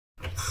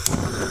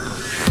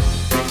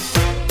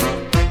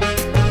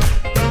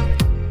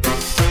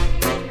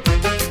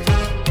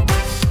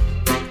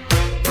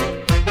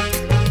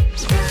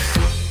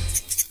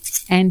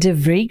And a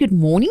very good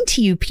morning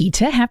to you,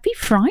 Peter. Happy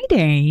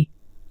Friday.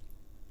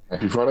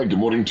 Happy Friday. Good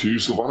morning to you,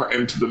 Silvana,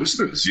 and to the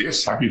listeners.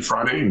 Yes, happy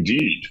Friday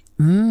indeed.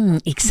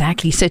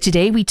 Exactly. So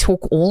today we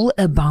talk all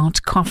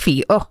about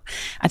coffee. Oh,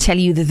 I tell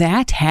you,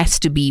 that has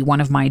to be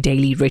one of my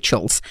daily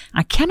rituals.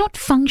 I cannot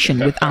function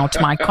without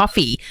my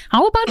coffee.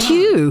 How about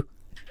you?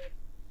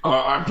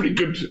 I'm pretty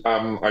good.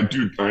 I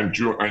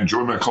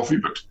enjoy my coffee,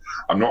 but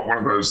I'm not one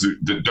of those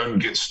that don't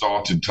get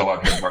started till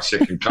I've had my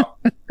second cup.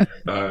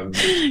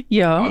 Unlike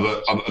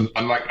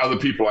other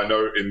people I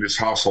know in this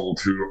household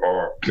who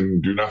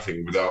can do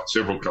nothing without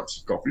several cups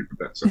of coffee, but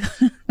that's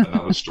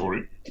another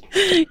story.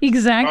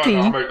 Exactly.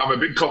 I'm a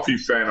big coffee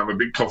fan.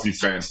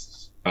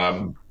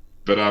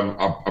 But I'm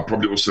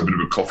probably also a bit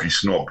of a coffee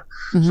snob.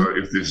 Mm-hmm. So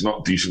if there's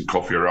not decent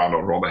coffee around,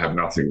 I'd rather have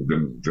nothing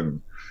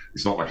than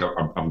it's not like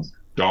I'm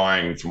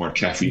dying for my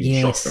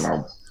caffeine shot.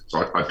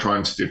 So I try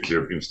and steer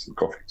clear of instant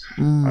coffee.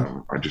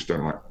 I just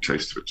don't like the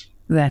taste of it.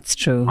 That's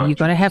true. You've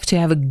got to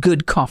have a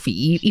good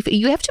coffee.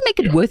 You have to make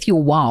it worth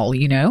your while,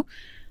 you know?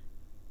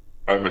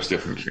 Oh, most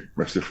definitely.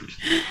 But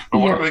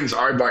one of the things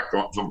I like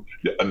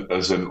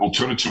as an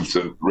alternative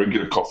to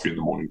regular coffee in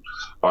the morning,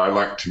 I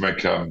like to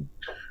make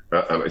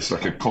it's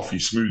like a coffee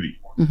smoothie.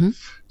 Mm-hmm.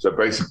 So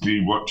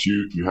basically what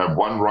you have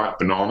one ripe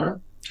banana,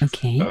 a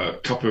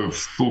cup of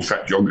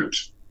full-fat yogurt,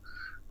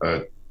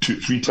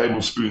 3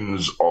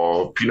 tablespoons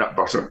of peanut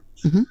butter,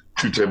 2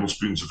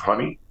 tablespoons of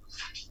honey,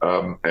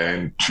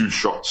 and 2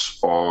 shots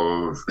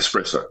of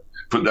espresso.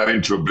 Put that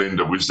into a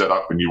blender, whiz that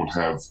up, and you will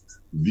have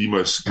the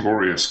most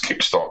glorious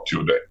kickstart to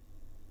your day.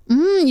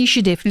 You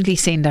should definitely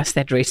send us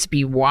that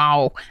recipe.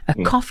 Wow. A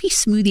coffee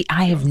smoothie.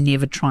 I have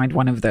never tried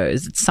one of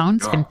those. It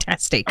sounds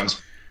fantastic. And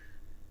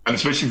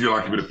especially if you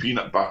like a bit of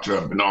peanut butter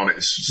and banana,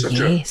 it's such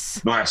a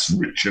nice,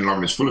 rich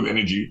and it's full of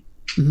energy.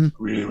 Mm-hmm.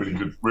 Really, really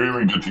good. Really,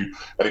 really good for you.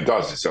 And it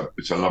does.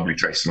 It's a lovely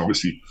taste. And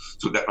obviously,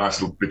 it's got that nice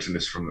little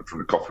bitterness from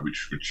the coffee,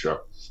 which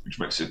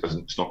makes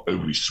it's not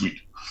overly sweet.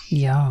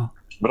 Yeah.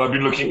 But I've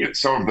been looking at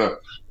some of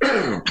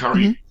the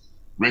curry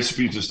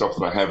recipes and stuff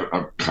that I have.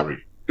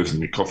 Curry isn't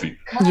me coffee.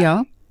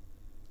 Yeah.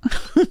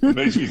 It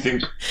makes me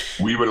think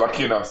we were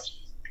lucky enough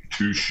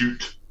to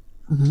shoot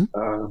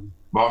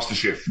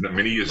MasterChef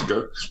many years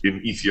ago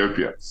in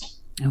Ethiopia.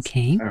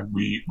 Okay. And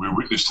we were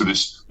witness to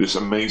this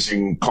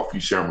amazing coffee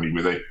ceremony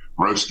where they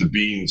roast the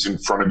beans in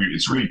front of you.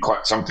 It's really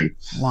quite something.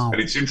 Wow. And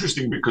it's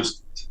interesting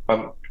because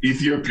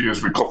Ethiopia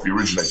is where coffee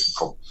originated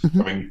from.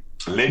 Mm-hmm. I mean,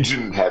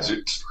 legend has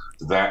it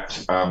that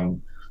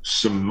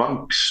some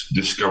monks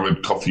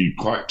discovered coffee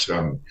quite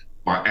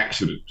by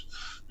accident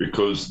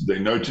because they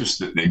noticed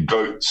that their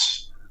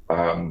goats,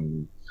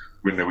 when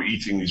they were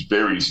eating these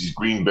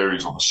green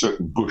berries off a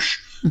certain bush,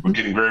 were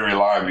getting very, very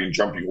lively and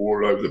jumping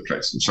all over the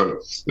place. And so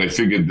they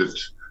figured that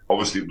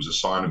obviously it was a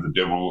sign of the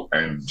devil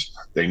and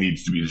they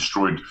needed to be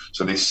destroyed.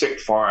 So they set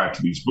fire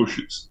to these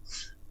bushes.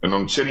 And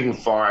on setting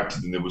fire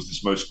to them, there was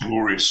this most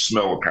glorious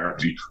smell,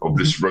 apparently, of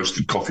this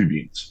roasted coffee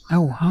beans.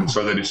 Oh, wow. And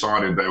so they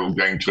decided they were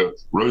going to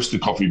roast the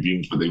coffee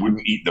beans, but they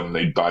wouldn't eat them.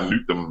 They'd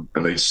dilute them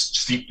and they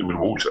steep them in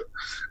water.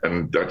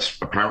 And that's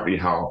apparently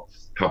how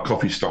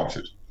coffee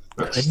started.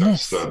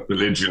 That's the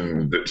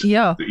legend that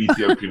the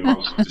Ethiopian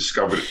monks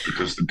discovered it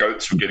because the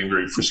goats were getting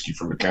very frisky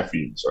from the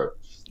caffeine. So,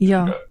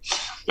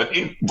 but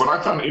what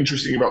I found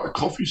interesting about the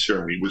coffee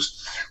ceremony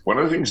was one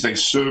of the things they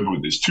serve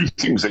with. There's 2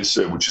 things they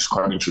serve, which is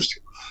quite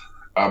interesting.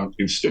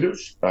 Instead of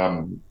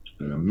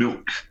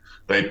milk,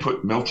 they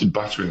put melted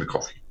butter in the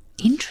coffee.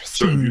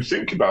 Interesting. So if you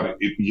think about it,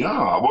 if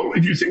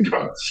you think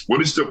about it,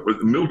 what is the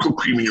milk or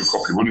cream in your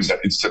coffee? What is that?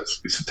 It's to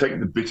take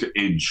the bitter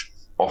edge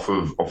off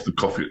of the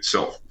coffee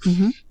itself.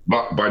 Mm-hmm.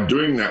 But by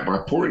doing that, by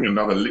pouring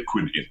another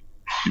liquid in,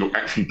 you're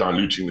actually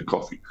diluting the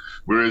coffee.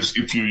 Whereas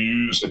if you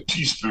use a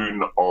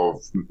teaspoon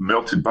of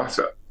melted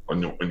butter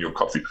on your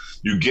coffee,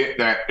 you get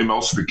that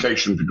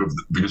emulsification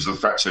because of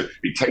the fact that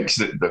it takes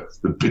the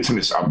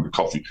bitterness out of the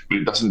coffee, but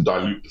it doesn't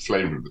dilute the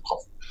flavor of the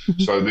coffee.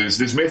 Mm-hmm. So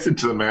there's method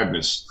to the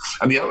madness.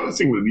 And the other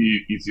thing that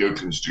the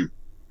Ethiopians do,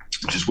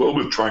 which is well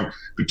worth trying,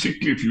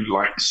 particularly if you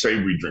like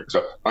savory drinks.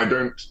 So I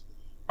don't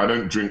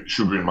drink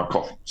sugar in my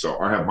coffee, so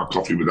I have my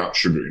coffee without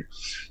sugar in.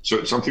 So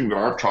it's something that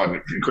I've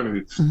tried,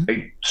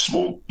 a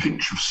small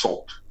pinch of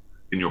salt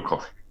in your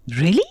coffee.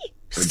 Really?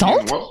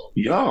 Salt?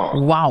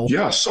 Wow.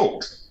 Yeah,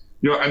 salt.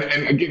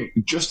 And again,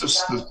 just the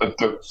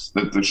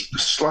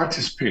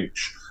slightest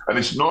pinch. And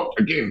it's not,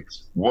 again,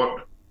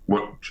 what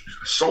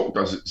salt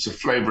does, it's a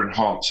flavor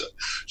enhancer.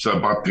 So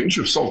by a pinch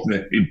of salt in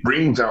there, it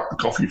brings out the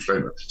coffee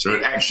flavor. So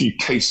it actually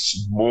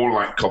tastes more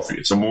like coffee.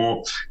 It's a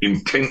more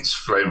intense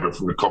flavor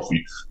from the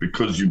coffee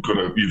because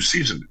you've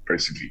seasoned it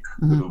basically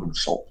with a little bit of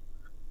salt,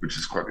 which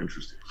is quite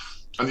interesting.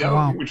 And the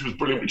other thing which was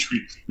brilliant,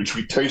 which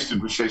we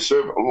tasted, which they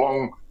serve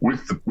along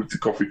with the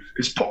coffee,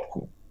 is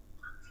popcorn.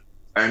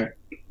 And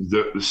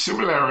the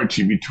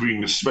similarity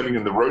between the smelling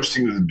and the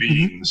roasting of the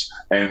beans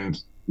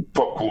and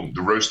popcorn,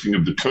 the roasting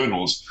of the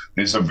kernels,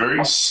 there's a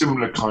very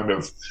similar kind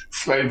of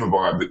flavor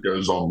vibe that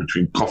goes on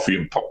between coffee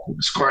and popcorn.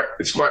 It's quite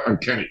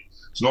uncanny.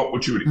 It's not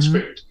what you would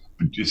expect,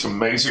 but it's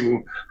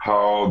amazing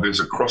how there's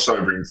a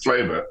crossover in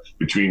flavor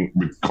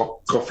with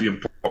coffee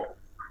and popcorn.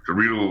 a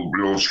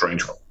real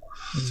strange one.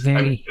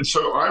 Very. And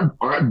so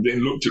I've then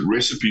looked at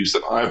recipes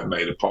that I've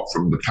made apart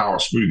from the power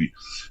smoothie.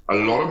 A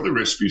lot of the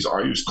recipes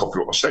I use coffee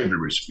or savory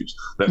recipes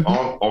that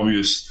aren't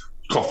obvious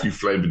coffee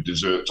flavored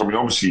desserts. I mean,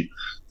 obviously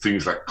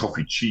things like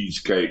coffee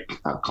cheesecake,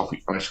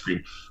 coffee ice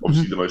cream.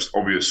 Obviously, the most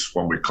obvious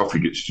one where coffee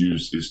gets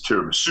used is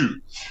tiramisu,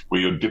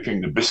 where you're dipping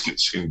the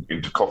biscuits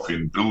into coffee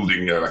and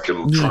building like a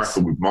little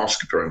trifle with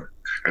mascarpone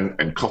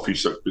and coffee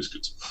soaked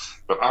biscuits.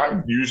 But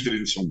I've used it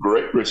in some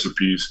great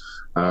recipes.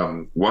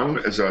 One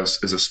as a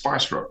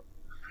spice rub.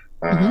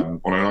 On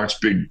a nice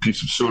big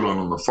piece of sirloin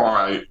on the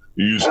fire,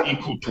 you use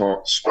equal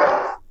parts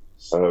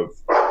of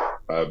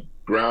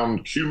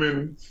ground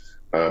cumin,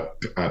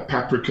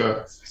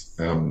 paprika,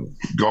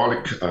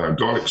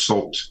 garlic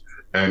salt,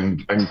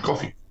 and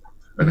coffee,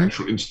 an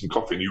actual instant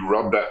coffee. And you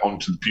rub that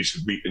onto the piece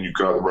of meat, and you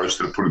can either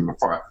roast it or put it in the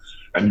fire.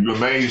 And you're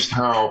amazed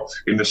how,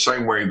 in the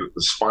same way that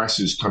the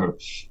spices kind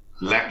of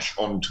latch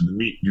onto the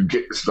meat, you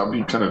get this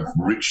lovely kind of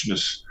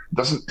richness. It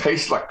doesn't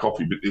taste like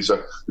coffee, but there's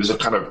a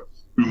kind of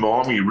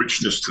umami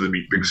richness to the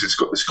meat because it's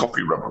got this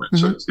coffee rub on it.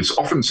 So it's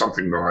often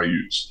something that I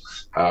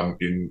use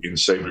in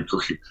savory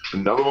cooking.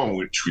 Another one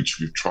which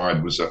we've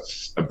tried was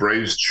a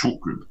braised short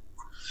rib.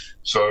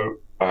 So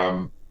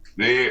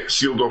they're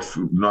sealed off,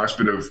 nice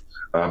bit of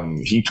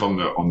heat on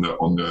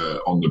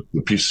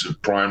the pieces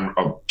of prime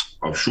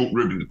of short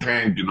rib in the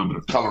pan, get a little bit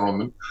of color on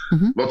them.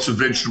 Lots of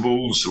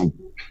vegetables, some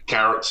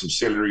carrots, some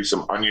celery,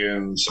 some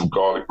onions, some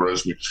garlic,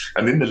 rosemary.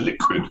 And then the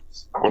liquid,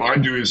 what I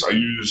do is I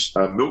use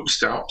milk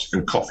stout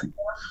and coffee.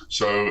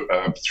 So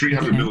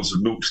 300 mils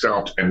of milk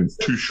stout and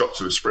 2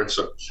 shots of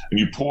espresso. And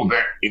you pour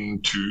that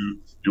into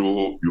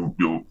your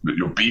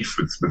beef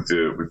with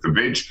the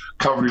veg,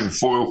 cover it in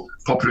foil,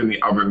 pop it in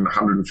the oven,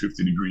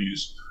 150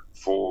 degrees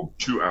for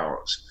 2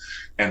 hours.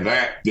 And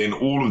that, then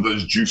all of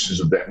those juices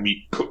of that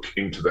meat cook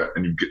into that,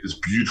 and you get this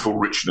beautiful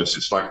richness.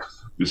 It's like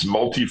this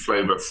malty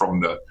flavor from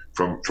the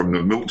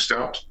milk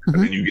stout,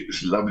 and then you get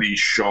this lovely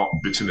sharp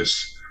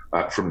bitterness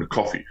from the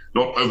coffee.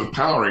 Not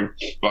overpowering,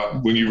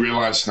 but when you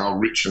realize how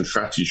rich and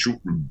fatty short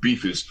rib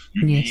beef is,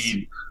 you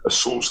need a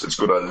sauce that's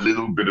got a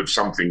little bit of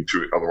something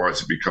to it.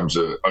 Otherwise, it becomes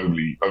a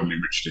overly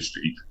rich dish to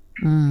eat.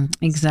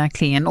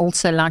 Exactly. And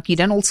also, like, you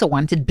don't also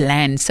want it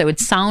bland. So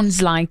it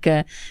sounds like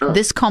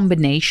this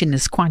combination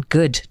is quite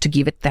good to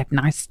give it that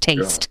nice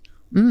taste.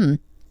 I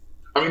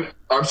mean,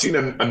 I've seen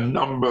a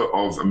number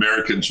of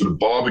American sort of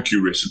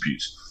barbecue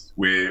recipes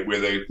where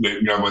they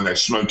when they're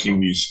smoking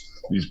these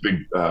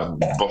big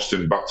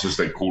Boston butts, as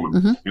they call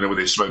them, where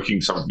they're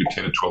smoking something for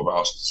 10 or 12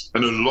 hours.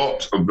 And a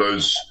lot of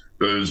those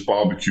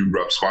barbecue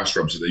spice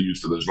rubs that they use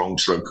for those long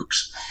slow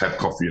cooks have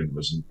coffee in them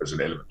as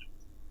an element.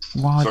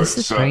 Wow, so this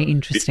is very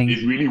interesting.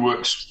 It really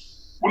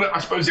works. Well, I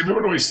suppose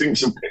everyone always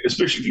thinks of,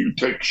 especially if you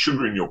take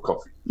sugar in your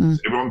coffee,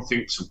 everyone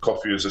thinks of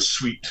coffee as a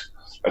sweet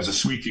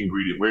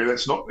ingredient, where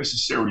that's not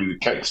necessarily the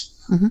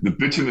case. The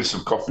bitterness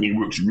of coffee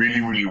works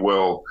really, really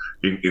well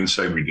in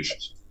savory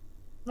dishes.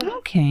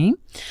 Okay.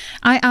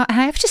 I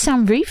have to say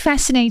I'm very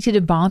fascinated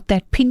about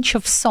that pinch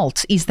of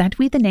salt. Is that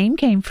where the name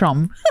came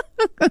from?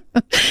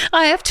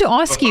 I have to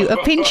ask you,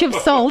 a pinch of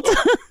salt.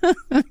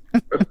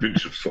 A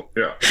pinch of salt,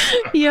 yeah.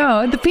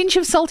 Yeah, the pinch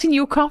of salt in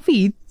your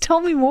coffee.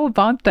 Tell me more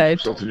about that.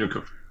 Salt in your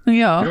coffee.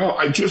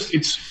 Yeah. It's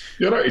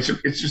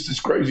just this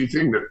crazy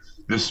thing that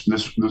this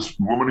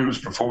woman who was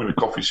performing the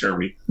coffee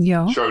ceremony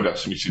showed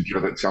us, and we said,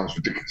 that sounds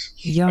ridiculous.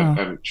 Yeah.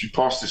 And she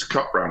passed this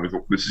cup round. We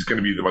thought, this is going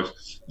to be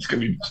it's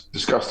going to be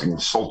disgusting,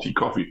 salty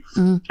coffee.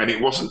 And it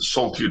wasn't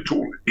salty at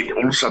all.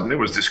 All of a sudden, there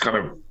was this kind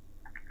of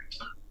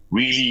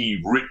really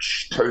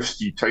rich,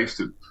 toasty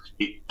taste.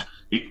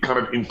 It kind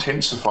of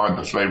intensified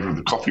the flavor of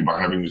the coffee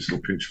by having this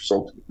little pinch of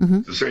salt.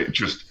 To say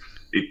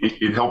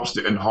it helps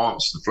to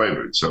enhance the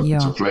flavor. It's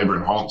a flavor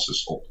enhancer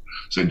salt.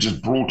 So it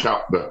just brought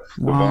out the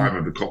vibe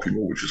of the coffee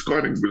more, which was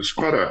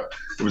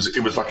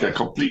it was like a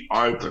complete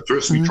eye opener.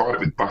 First we tried it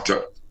with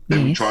butter,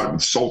 then we tried it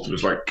with salt. It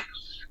was like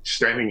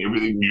standing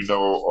everything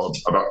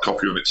about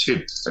coffee on its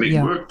head, and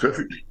it worked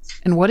perfectly.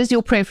 And what is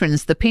your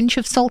preference, the pinch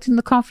of salt in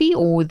the coffee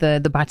or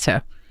the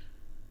butter?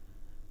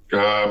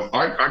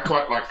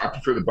 I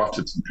prefer the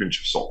butter to the pinch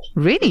of salt.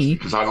 Really?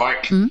 Because I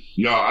like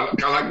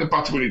the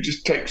butter when it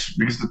just takes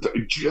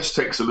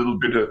a little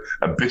bit of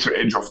a bitter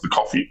edge off the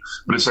coffee,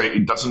 but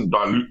it doesn't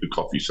dilute the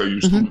coffee, so you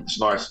still get this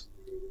nice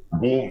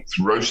warmth,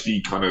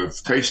 roasty kind of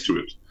taste to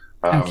it.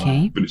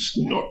 But it's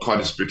not quite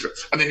as bitter.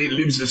 And then it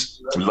leaves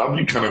this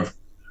lovely kind of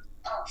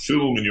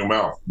film in your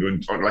mouth.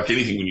 Like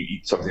anything, when you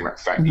eat something like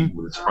fatty,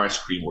 whether it's ice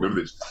cream, whatever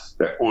it is,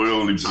 that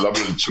oil leaves a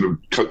lovely sort of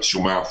coats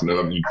your mouth,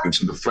 and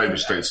so the flavor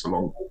stays for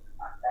long.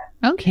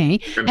 Okay.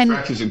 And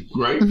fat is a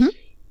great.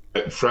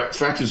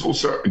 Fat is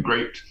also a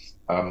great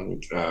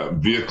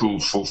vehicle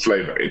for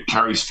flavor. It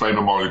carries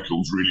flavor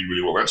molecules really,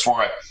 really well. That's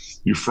why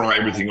you fry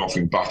everything off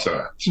in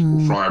butter,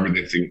 or fry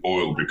everything in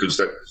oil, because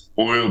that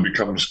oil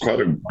becomes quite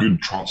a good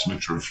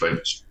transmitter of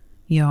flavors.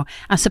 Yeah,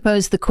 I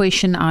suppose the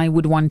question I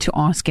would want to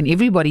ask, and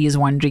everybody is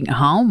wondering,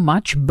 how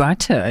much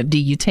butter do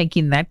you take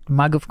in that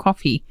mug of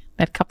coffee,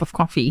 that cup of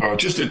coffee?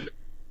 Just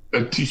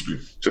a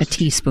teaspoon. A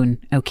teaspoon,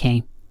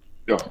 okay.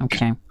 Yeah.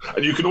 Okay.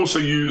 And you can also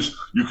use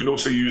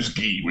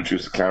ghee, which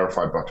is the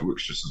clarified butter,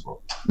 works just as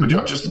well. But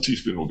yeah, just a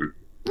teaspoon will do.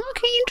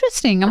 Okay,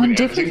 interesting. I'm going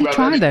to definitely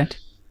try that.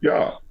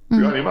 Yeah,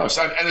 you must.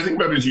 And the thing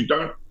about it is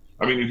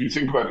if you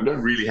think about it, you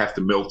don't really have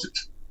to melt it.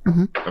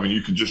 I mean,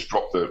 you can just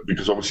drop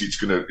because obviously it's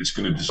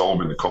gonna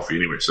dissolve in the coffee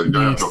anyway, so you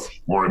don't have to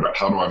worry about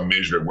how do I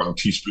measure 1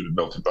 teaspoon of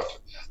melted butter.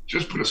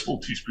 Just put a small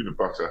teaspoon of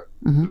butter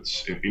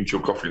that's into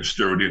your coffee and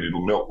stir it in.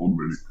 It'll melt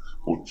already.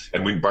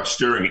 And by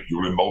stirring it,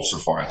 you'll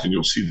emulsify it, and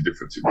you'll see the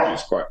difference. It really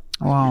is quite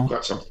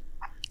something.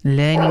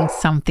 Learning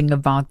something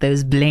about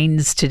those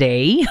blends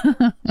today.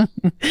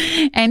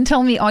 And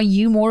tell me, are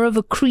you more of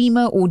a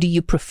creamer or do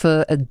you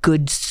prefer a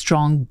good,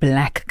 strong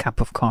black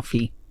cup of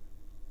coffee?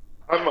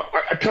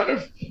 I kind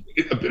of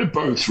a bit of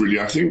both, really.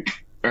 I think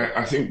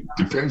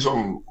depends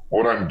on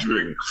what I'm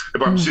doing.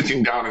 If I'm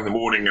sitting down in the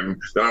morning and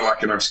then I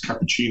like a nice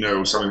cappuccino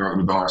or something like that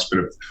with a nice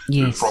bit of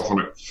froth on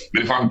it.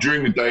 But if I'm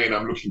during the day and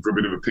I'm looking for a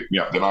bit of a pick me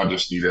up, then I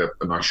just need a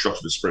nice shot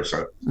of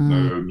espresso.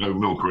 No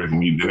milk or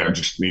anything. Then I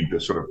just need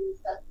the sort of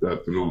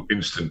the little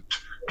instant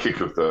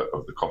kick of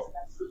the coffee.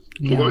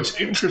 Yeah. Although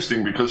it's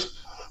interesting because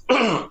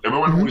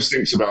everyone always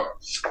thinks about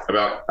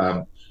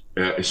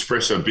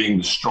espresso being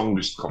the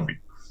strongest coffee.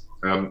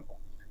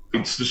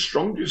 It's the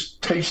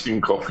strongest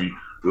tasting coffee,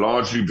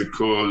 largely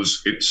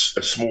because it's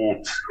a small,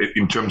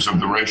 in terms of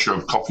the ratio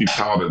of coffee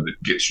powder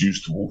that gets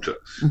used to water.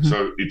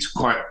 So it's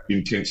quite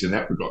intense in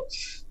that regard.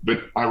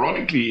 But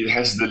ironically, it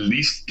has the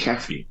least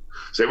caffeine.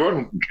 So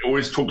everyone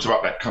always talks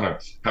about that kind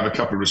of have a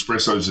couple of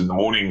espressos in the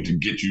morning to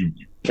get you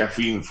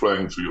caffeine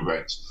flowing through your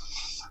veins.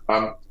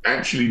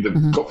 Actually, the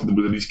coffee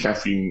with the least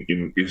caffeine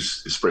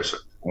is espresso.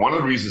 One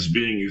of the reasons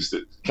being is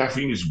that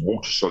caffeine is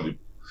water soluble.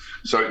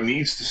 So it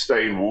needs to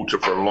stay in water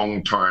for a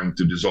long time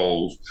to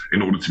dissolve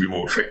in order to be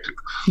more effective.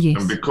 Yes.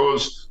 And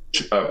because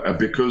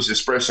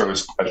espresso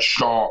is a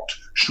short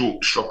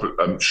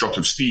shot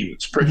of steam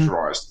that's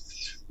pressurized,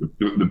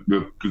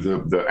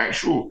 the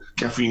actual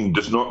caffeine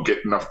does not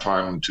get enough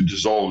time to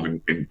dissolve in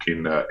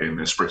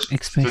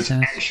espresso. So it's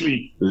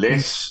actually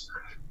less.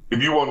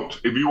 If you want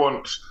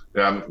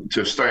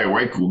to stay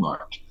awake all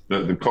night,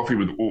 the coffee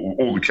with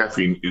all the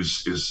caffeine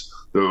is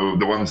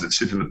the ones that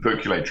sit in the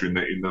percolator in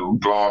the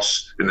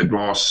glass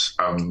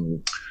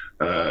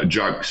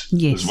jugs.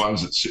 Yes. There's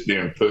ones that sit there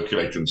and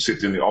percolate and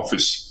sit in the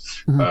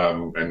office,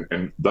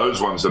 and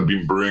those ones that have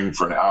been brewing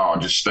for an hour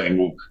just staying.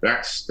 Well,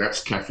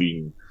 that's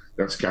caffeine.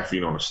 That's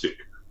caffeine on a stick.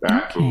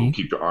 That will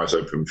keep your eyes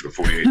open for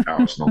 48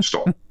 hours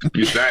non-stop.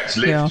 Because that's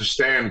left to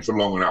stand for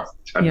long enough,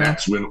 and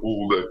that's when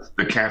all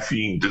the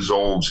caffeine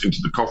dissolves into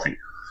the coffee.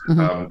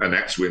 And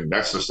that's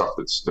the stuff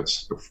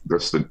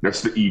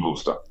that's the evil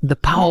stuff. The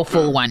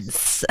powerful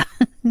ones.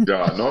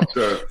 Not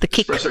the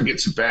espresso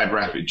gets a bad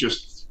rap. It's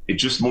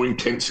just more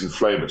intense in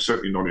flavor.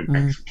 Certainly not in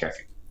actual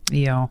caffeine.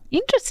 Yeah,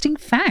 interesting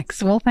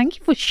facts. Well, thank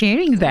you for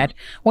sharing that.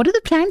 What are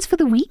the plans for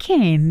the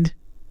weekend?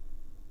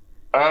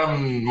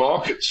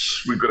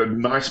 Markets. We've got a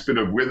nice bit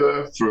of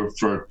weather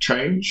for a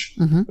change,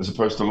 as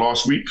opposed to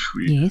last week.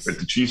 We at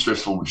the Cheese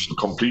Festival, which is a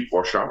complete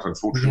washout,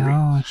 unfortunately.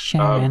 Oh,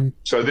 shame.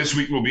 So this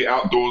week we'll be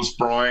outdoors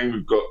braaiing.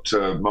 We've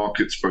got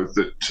markets both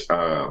at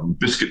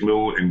Biscuit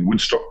Mill in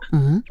Woodstock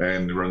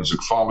and the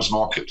Brunswick Farmers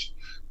Market.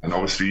 And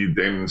obviously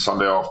then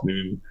Sunday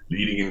afternoon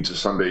leading into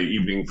Sunday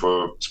evening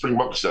for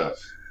Springboks,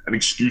 an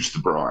excuse to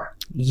braai.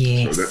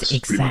 Yes, so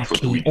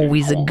exactly.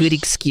 Always a good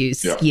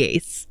excuse. Yeah.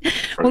 Yes.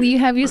 Well, you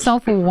have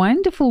yourself a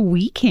wonderful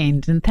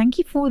weekend, and thank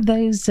you for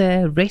those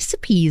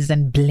recipes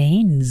and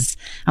blends.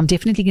 I'm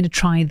definitely going to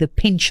try the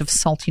pinch of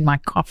salt in my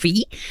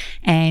coffee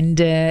and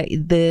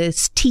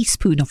the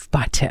teaspoon of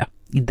butter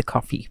in the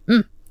coffee.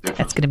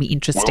 That's going to be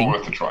interesting. Well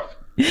worth a try.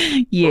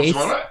 Yes.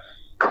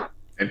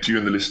 And to you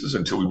and the listeners,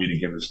 until we meet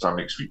again this time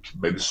next week,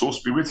 may the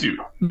sauce be with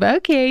you.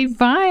 Okay,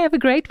 bye. Have a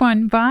great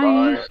one.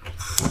 Bye.